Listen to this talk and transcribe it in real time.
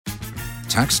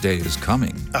Tax day is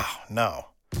coming. Oh, no.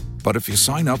 But if you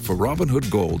sign up for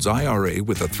Robinhood Gold's IRA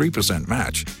with a 3%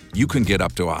 match, you can get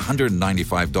up to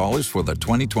 $195 for the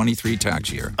 2023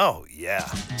 tax year. Oh, yeah.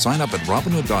 Sign up at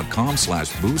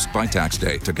Robinhood.com/boost by tax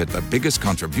day to get the biggest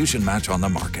contribution match on the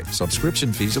market.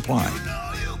 Subscription fees apply.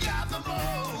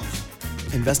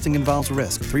 Investing involves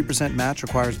risk. 3% match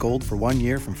requires gold for 1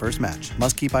 year from first match.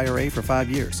 Must keep IRA for 5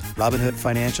 years. Robinhood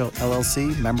Financial,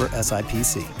 LLC, member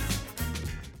SIPC.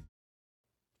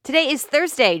 Today is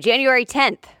Thursday, January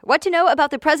 10th. What to know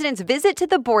about the president's visit to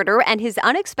the border and his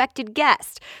unexpected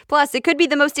guest. Plus, it could be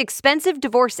the most expensive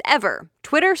divorce ever.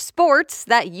 Twitter sports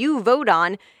that you vote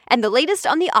on, and the latest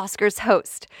on the Oscars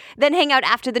host. Then hang out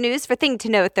after the news for Thing to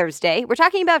Know Thursday. We're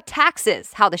talking about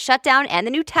taxes, how the shutdown and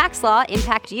the new tax law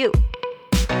impact you.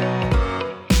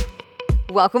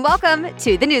 Welcome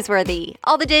to The Newsworthy.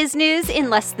 All the day's news in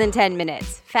less than 10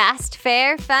 minutes. Fast,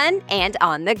 fair, fun, and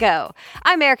on the go.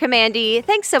 I'm Erica Mandy.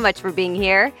 Thanks so much for being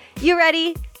here. You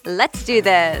ready? Let's do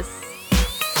this.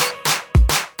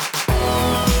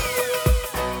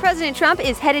 President Trump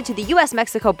is headed to the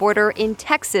U.S.-Mexico border in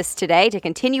Texas today to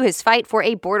continue his fight for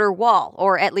a border wall,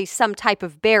 or at least some type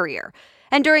of barrier.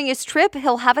 And during his trip,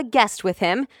 he'll have a guest with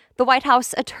him, the White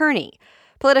House attorney.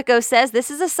 Politico says this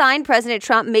is a sign President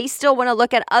Trump may still want to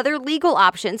look at other legal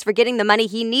options for getting the money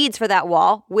he needs for that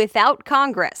wall without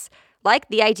Congress, like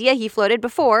the idea he floated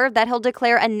before that he'll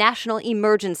declare a national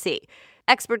emergency.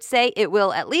 Experts say it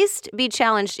will at least be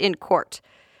challenged in court.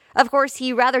 Of course,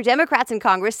 he'd rather Democrats in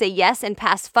Congress say yes and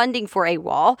pass funding for a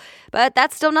wall, but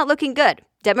that's still not looking good.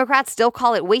 Democrats still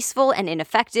call it wasteful and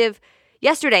ineffective.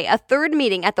 Yesterday, a third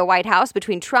meeting at the White House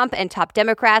between Trump and top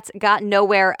Democrats got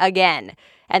nowhere again.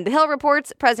 And The Hill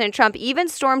reports President Trump even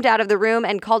stormed out of the room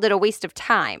and called it a waste of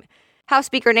time. House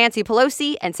Speaker Nancy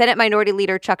Pelosi and Senate Minority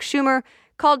Leader Chuck Schumer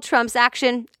called Trump's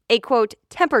action a, quote,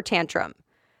 temper tantrum.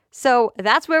 So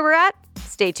that's where we're at.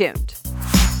 Stay tuned.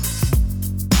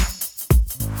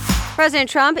 President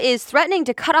Trump is threatening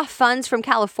to cut off funds from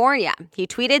California. He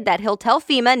tweeted that he'll tell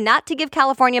FEMA not to give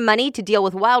California money to deal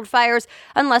with wildfires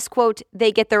unless, quote,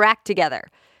 they get their act together.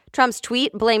 Trump's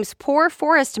tweet blames poor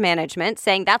forest management,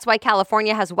 saying that's why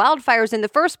California has wildfires in the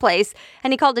first place,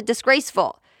 and he called it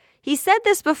disgraceful. He said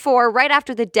this before, right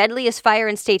after the deadliest fire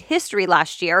in state history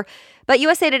last year, but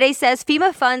USA Today says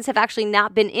FEMA funds have actually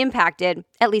not been impacted,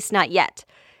 at least not yet.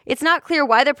 It's not clear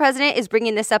why the president is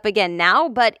bringing this up again now,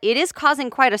 but it is causing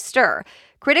quite a stir.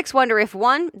 Critics wonder if,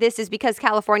 one, this is because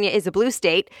California is a blue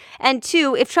state, and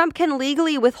two, if Trump can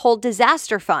legally withhold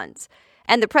disaster funds.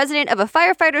 And the president of a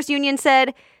firefighters union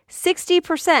said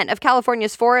 60% of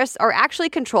California's forests are actually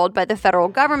controlled by the federal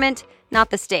government, not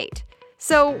the state.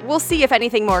 So we'll see if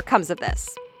anything more comes of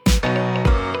this.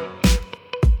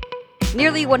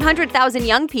 Nearly 100,000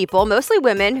 young people, mostly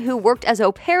women, who worked as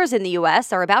au pairs in the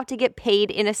U.S. are about to get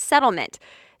paid in a settlement.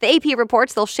 The AP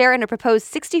reports they'll share in a proposed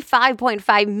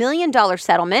 $65.5 million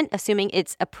settlement, assuming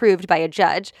it's approved by a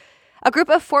judge. A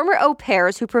group of former au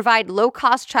pairs who provide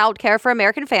low-cost childcare for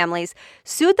American families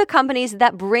sued the companies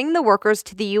that bring the workers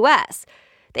to the U.S.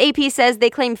 The AP says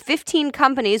they claim 15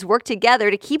 companies worked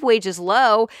together to keep wages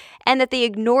low and that they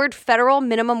ignored federal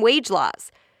minimum wage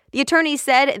laws. The attorney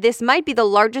said this might be the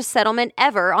largest settlement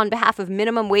ever on behalf of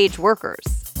minimum wage workers.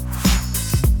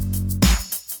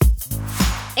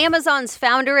 Amazon's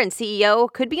founder and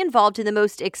CEO could be involved in the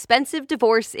most expensive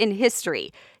divorce in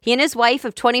history. He and his wife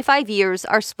of 25 years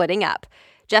are splitting up.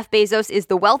 Jeff Bezos is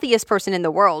the wealthiest person in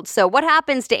the world, so what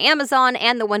happens to Amazon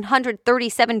and the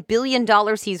 $137 billion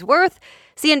he's worth?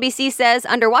 CNBC says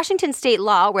under Washington state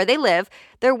law, where they live,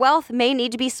 their wealth may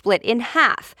need to be split in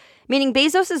half, meaning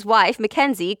Bezos' wife,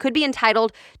 Mackenzie, could be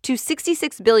entitled to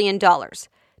 $66 billion.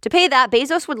 To pay that,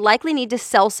 Bezos would likely need to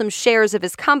sell some shares of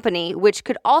his company, which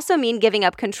could also mean giving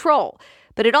up control.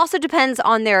 But it also depends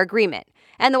on their agreement.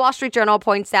 And the Wall Street Journal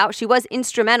points out she was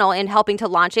instrumental in helping to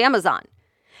launch Amazon.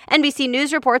 NBC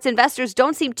News reports investors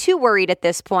don't seem too worried at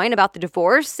this point about the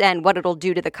divorce and what it'll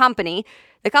do to the company.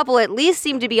 The couple at least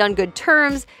seem to be on good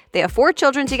terms. They have 4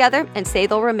 children together and say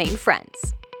they'll remain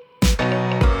friends.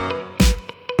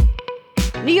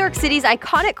 New York City's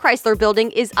iconic Chrysler Building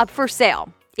is up for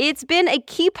sale. It's been a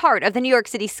key part of the New York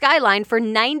City skyline for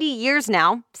 90 years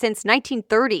now, since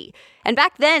 1930. And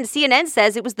back then, CNN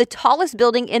says it was the tallest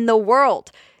building in the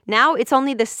world. Now it's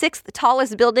only the 6th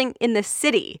tallest building in the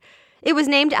city. It was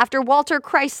named after Walter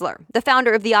Chrysler, the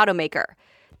founder of the automaker.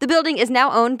 The building is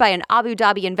now owned by an Abu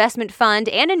Dhabi investment fund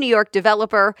and a New York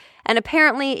developer, and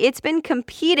apparently it's been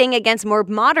competing against more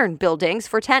modern buildings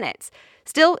for tenants.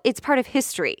 Still, it's part of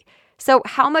history. So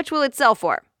how much will it sell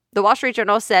for? The Wall Street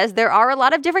Journal says there are a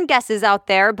lot of different guesses out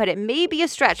there, but it may be a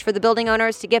stretch for the building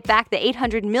owners to get back the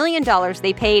 $800 million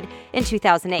they paid in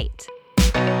 2008.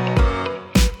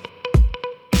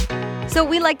 So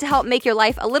we like to help make your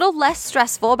life a little less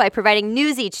stressful by providing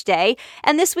news each day,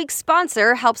 and this week's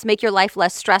sponsor helps make your life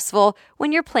less stressful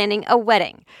when you're planning a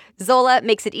wedding. Zola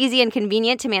makes it easy and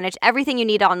convenient to manage everything you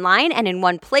need online and in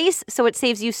one place, so it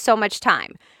saves you so much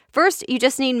time. First, you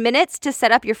just need minutes to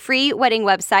set up your free wedding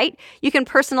website. You can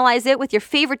personalize it with your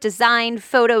favorite design,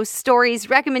 photos, stories,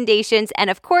 recommendations, and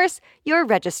of course, your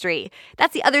registry.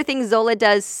 That's the other thing Zola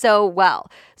does so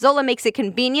well. Zola makes it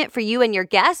convenient for you and your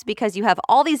guests because you have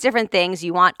all these different things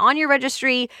you want on your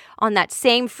registry on that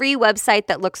same free website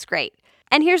that looks great.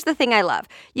 And here's the thing I love.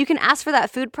 You can ask for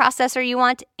that food processor you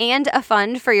want and a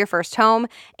fund for your first home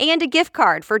and a gift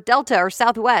card for Delta or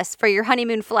Southwest for your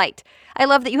honeymoon flight. I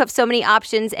love that you have so many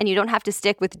options and you don't have to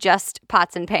stick with just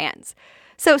pots and pans.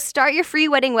 So start your free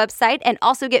wedding website and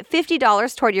also get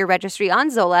 $50 toward your registry on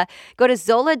Zola. Go to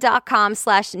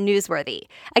zola.com/newsworthy.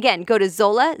 Again, go to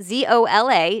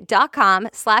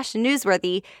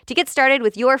zola.com/newsworthy to get started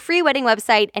with your free wedding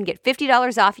website and get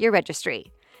 $50 off your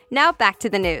registry. Now back to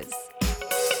the news.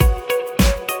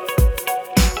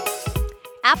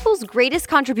 Apple's greatest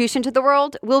contribution to the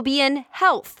world will be in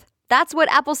health. That's what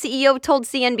Apple CEO told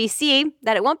CNBC,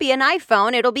 that it won't be an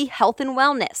iPhone, it'll be health and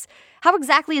wellness. How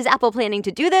exactly is Apple planning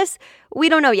to do this? We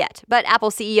don't know yet, but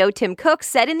Apple CEO Tim Cook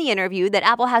said in the interview that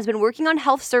Apple has been working on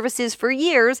health services for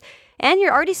years, and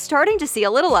you're already starting to see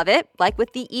a little of it, like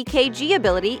with the EKG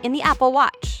ability in the Apple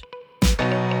Watch.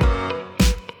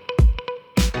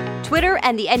 Twitter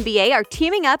and the NBA are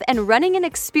teaming up and running an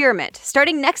experiment.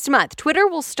 Starting next month, Twitter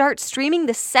will start streaming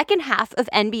the second half of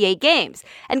NBA games.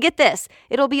 And get this,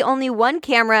 it'll be only one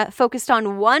camera focused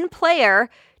on one player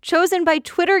chosen by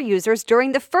Twitter users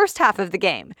during the first half of the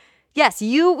game. Yes,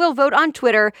 you will vote on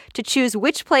Twitter to choose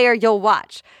which player you'll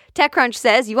watch. TechCrunch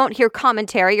says you won't hear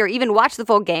commentary or even watch the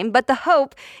full game, but the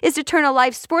hope is to turn a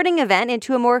live sporting event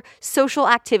into a more social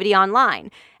activity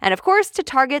online. And of course, to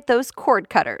target those cord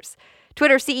cutters.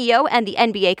 Twitter CEO and the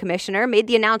NBA commissioner made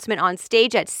the announcement on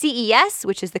stage at CES,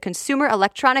 which is the Consumer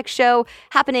Electronics Show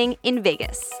happening in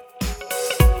Vegas.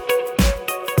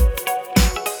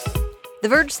 The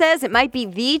Verge says it might be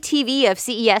the TV of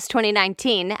CES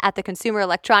 2019 at the Consumer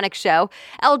Electronics Show.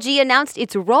 LG announced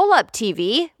its roll-up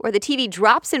TV, where the TV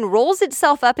drops and rolls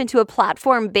itself up into a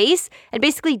platform base and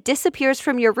basically disappears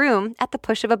from your room at the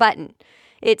push of a button.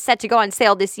 It's set to go on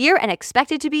sale this year and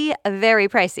expected to be very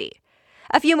pricey.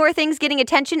 A few more things getting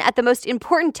attention at the most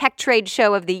important tech trade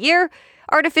show of the year.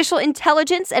 Artificial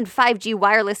intelligence and 5G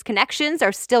wireless connections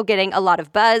are still getting a lot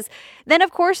of buzz. Then,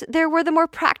 of course, there were the more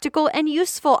practical and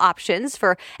useful options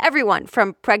for everyone,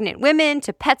 from pregnant women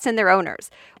to pets and their owners.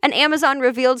 And Amazon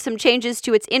revealed some changes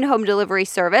to its in-home delivery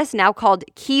service, now called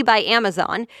Key by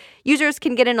Amazon. Users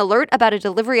can get an alert about a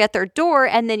delivery at their door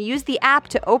and then use the app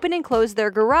to open and close their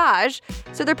garage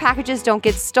so their packages don't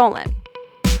get stolen.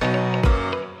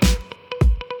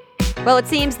 Well, it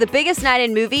seems the biggest night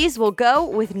in movies will go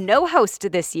with no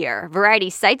host this year.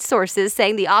 Variety cites sources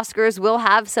saying the Oscars will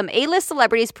have some A-list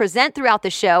celebrities present throughout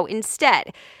the show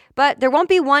instead. But there won't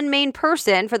be one main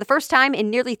person for the first time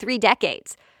in nearly 3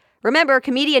 decades. Remember,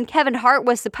 comedian Kevin Hart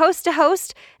was supposed to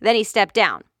host, then he stepped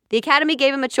down. The Academy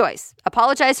gave him a choice: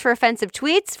 apologize for offensive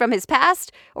tweets from his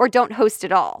past or don't host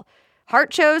at all. Hart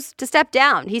chose to step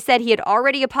down. He said he had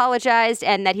already apologized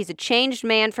and that he's a changed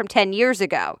man from 10 years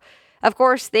ago. Of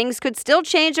course, things could still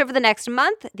change over the next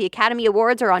month. The Academy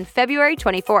Awards are on February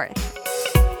 24th.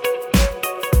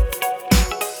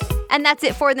 And that's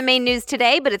it for the main news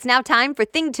today, but it's now time for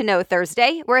Thing to Know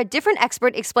Thursday, where a different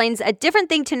expert explains a different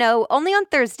thing to know only on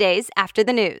Thursdays after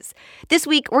the news. This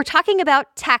week, we're talking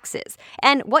about taxes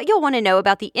and what you'll want to know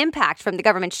about the impact from the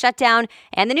government shutdown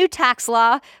and the new tax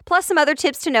law, plus some other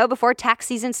tips to know before tax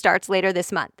season starts later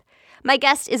this month. My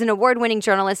guest is an award-winning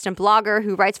journalist and blogger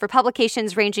who writes for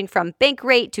publications ranging from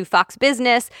Bankrate to Fox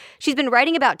Business. She's been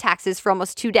writing about taxes for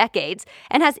almost 2 decades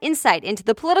and has insight into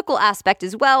the political aspect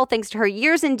as well, thanks to her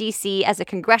years in D.C. as a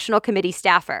congressional committee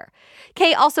staffer.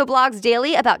 Kay also blogs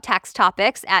daily about tax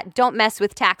topics at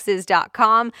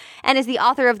don'tmesswithtaxes.com and is the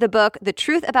author of the book, The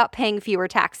Truth About Paying Fewer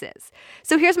Taxes.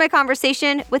 So here's my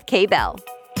conversation with Kay Bell.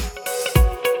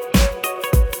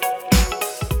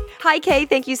 Hi, Kay.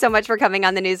 Thank you so much for coming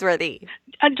on the Newsworthy.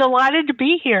 I'm delighted to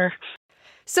be here.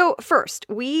 So first,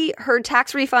 we heard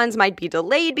tax refunds might be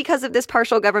delayed because of this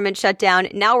partial government shutdown.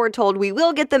 Now we're told we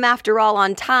will get them after all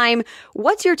on time.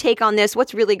 What's your take on this?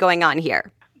 What's really going on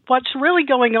here? What's really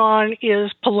going on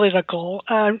is political.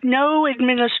 No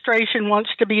administration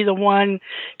wants to be the one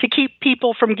to keep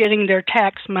people from getting their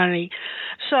tax money.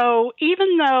 So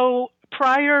even though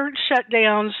prior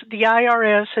shutdowns, the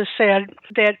IRS has said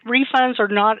that refunds are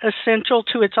not essential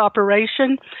to its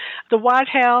operation, the White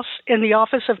House and the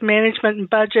Office of Management and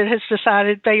Budget has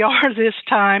decided they are this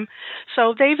time.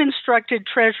 So they've instructed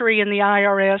Treasury and the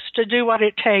IRS to do what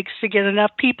it takes to get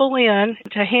enough people in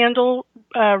to handle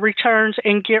returns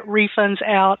and get refunds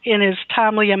out in as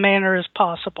timely a manner as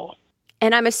possible.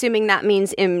 And I'm assuming that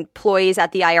means employees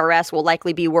at the IRS will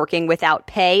likely be working without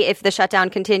pay if the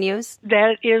shutdown continues?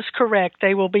 That is correct.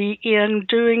 They will be in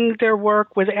doing their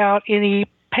work without any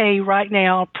pay right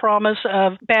now. Promise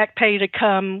of back pay to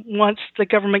come once the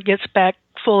government gets back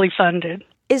fully funded.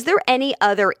 Is there any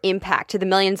other impact to the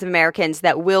millions of Americans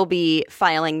that will be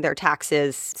filing their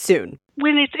taxes soon?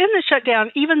 When it's in the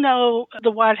shutdown, even though the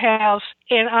White House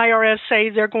and IRS say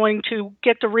they're going to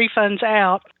get the refunds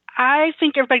out, I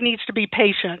think everybody needs to be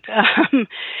patient.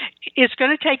 It's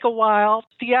going to take a while.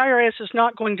 The IRS is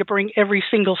not going to bring every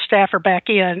single staffer back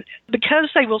in. Because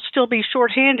they will still be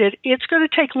shorthanded, it's going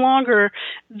to take longer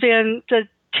than the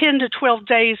 10 to 12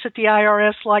 days that the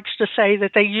IRS likes to say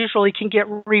that they usually can get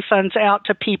refunds out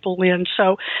to people in.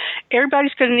 So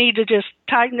everybody's going to need to just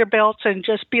tighten their belts and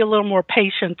just be a little more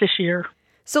patient this year.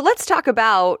 So let's talk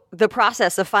about the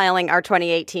process of filing our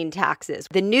 2018 taxes.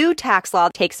 The new tax law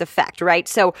takes effect, right?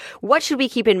 So what should we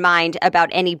keep in mind about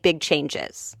any big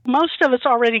changes? Most of us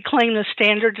already claim the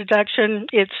standard deduction.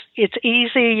 It's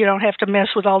easy. You don't have to mess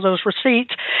with all those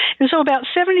receipts. And so about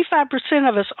 75%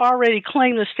 of us already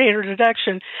claim the standard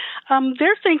deduction.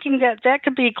 They're thinking that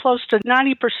could be close to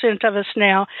 90% of us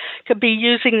now could be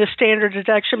using the standard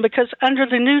deduction because under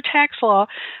the new tax law,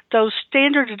 those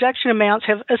standard deduction amounts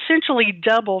have essentially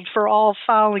doubled for all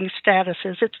filing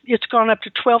statuses. It's gone up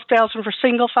to $12,000 for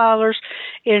single filers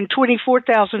and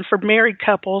 $24,000 for married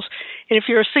couples. And if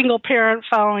you're a single parent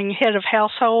filing head of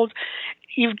household,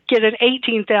 you get an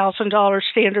 $18,000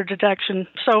 standard deduction.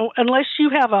 So unless you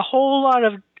have a whole lot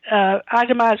of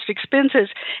itemized expenses,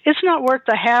 it's not worth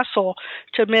the hassle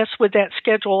to mess with that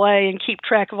Schedule A and keep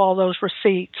track of all those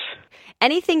receipts.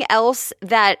 Anything else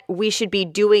that we should be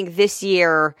doing this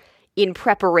year in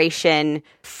preparation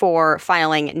for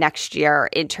filing next year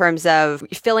in terms of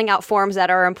filling out forms at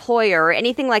our employer or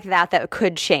anything like that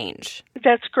could change?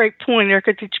 That's a great point,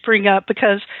 Erica, that you bring up,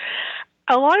 because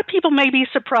a lot of people may be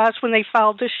surprised when they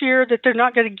file this year that they're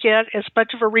not going to get as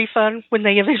much of a refund when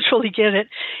they eventually get it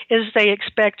as they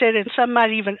expected, and some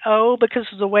might even owe because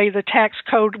of the way the tax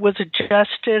code was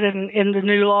adjusted in the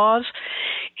new laws.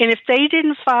 And if they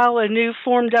didn't file a new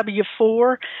Form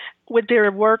W-4 with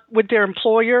their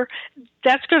employer,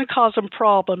 that's going to cause them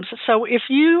problems. So if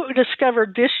you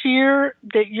discovered this year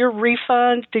that your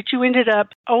refund, that you ended up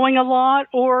owing a lot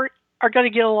or are going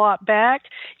to get a lot back,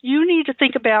 you need to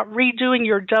think about redoing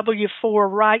your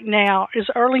W-4 right now as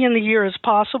early in the year as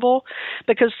possible,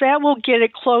 because that will get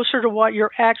it closer to what your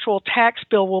actual tax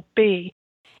bill will be.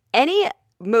 Any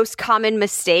most common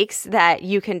mistakes that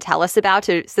you can tell us about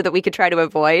so that we could try to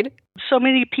avoid? So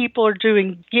many people are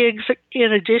doing gigs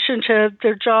in addition to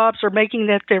their jobs or making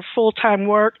that their full-time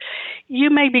work. You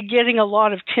may be getting a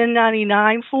lot of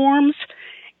 1099 forms.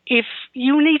 If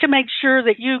you need to make sure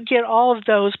that you get all of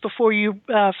those before you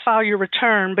file your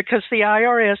return, because the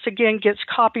IRS, again, gets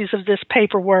copies of this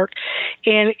paperwork,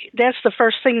 and that's the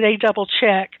first thing they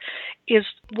double-check, is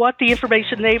what the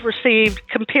information they've received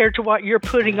compared to what you're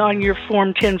putting on your Form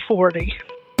 1040.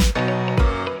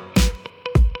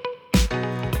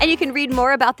 And you can read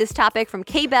more about this topic from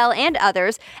Kay Bell and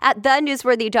others at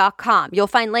thenewsworthy.com. You'll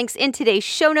find links in today's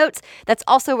show notes. That's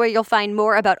also where you'll find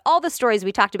more about all the stories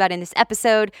we talked about in this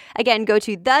episode. Again, go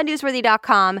to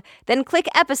thenewsworthy.com, then click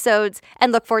episodes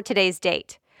and look for today's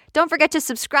date. Don't forget to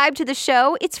subscribe to the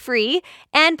show. It's free.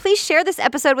 And please share this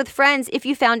episode with friends if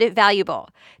you found it valuable.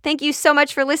 Thank you so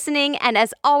much for listening. And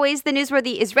as always, The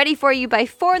Newsworthy is ready for you by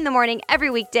 4 a.m. every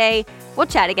weekday. We'll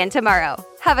chat again tomorrow.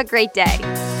 Have a great day.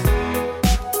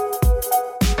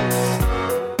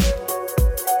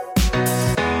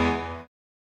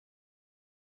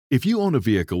 If you own a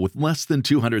vehicle with less than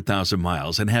 200,000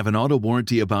 miles and have an auto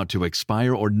warranty about to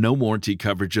expire or no warranty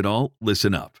coverage at all,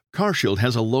 listen up. CarShield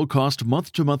has a low-cost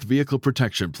month-to-month vehicle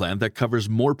protection plan that covers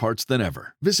more parts than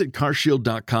ever. Visit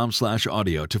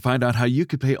carshield.com/audio to find out how you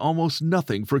could pay almost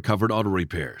nothing for covered auto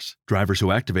repairs. Drivers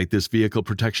who activate this vehicle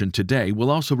protection today will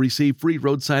also receive free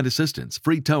roadside assistance,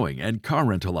 free towing, and car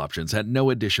rental options at no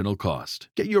additional cost.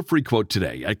 Get your free quote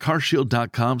today at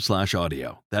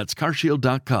carshield.com/audio. That's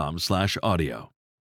carshield.com/audio.